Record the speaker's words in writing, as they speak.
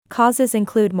Causes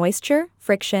include moisture,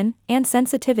 friction, and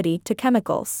sensitivity to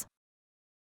chemicals.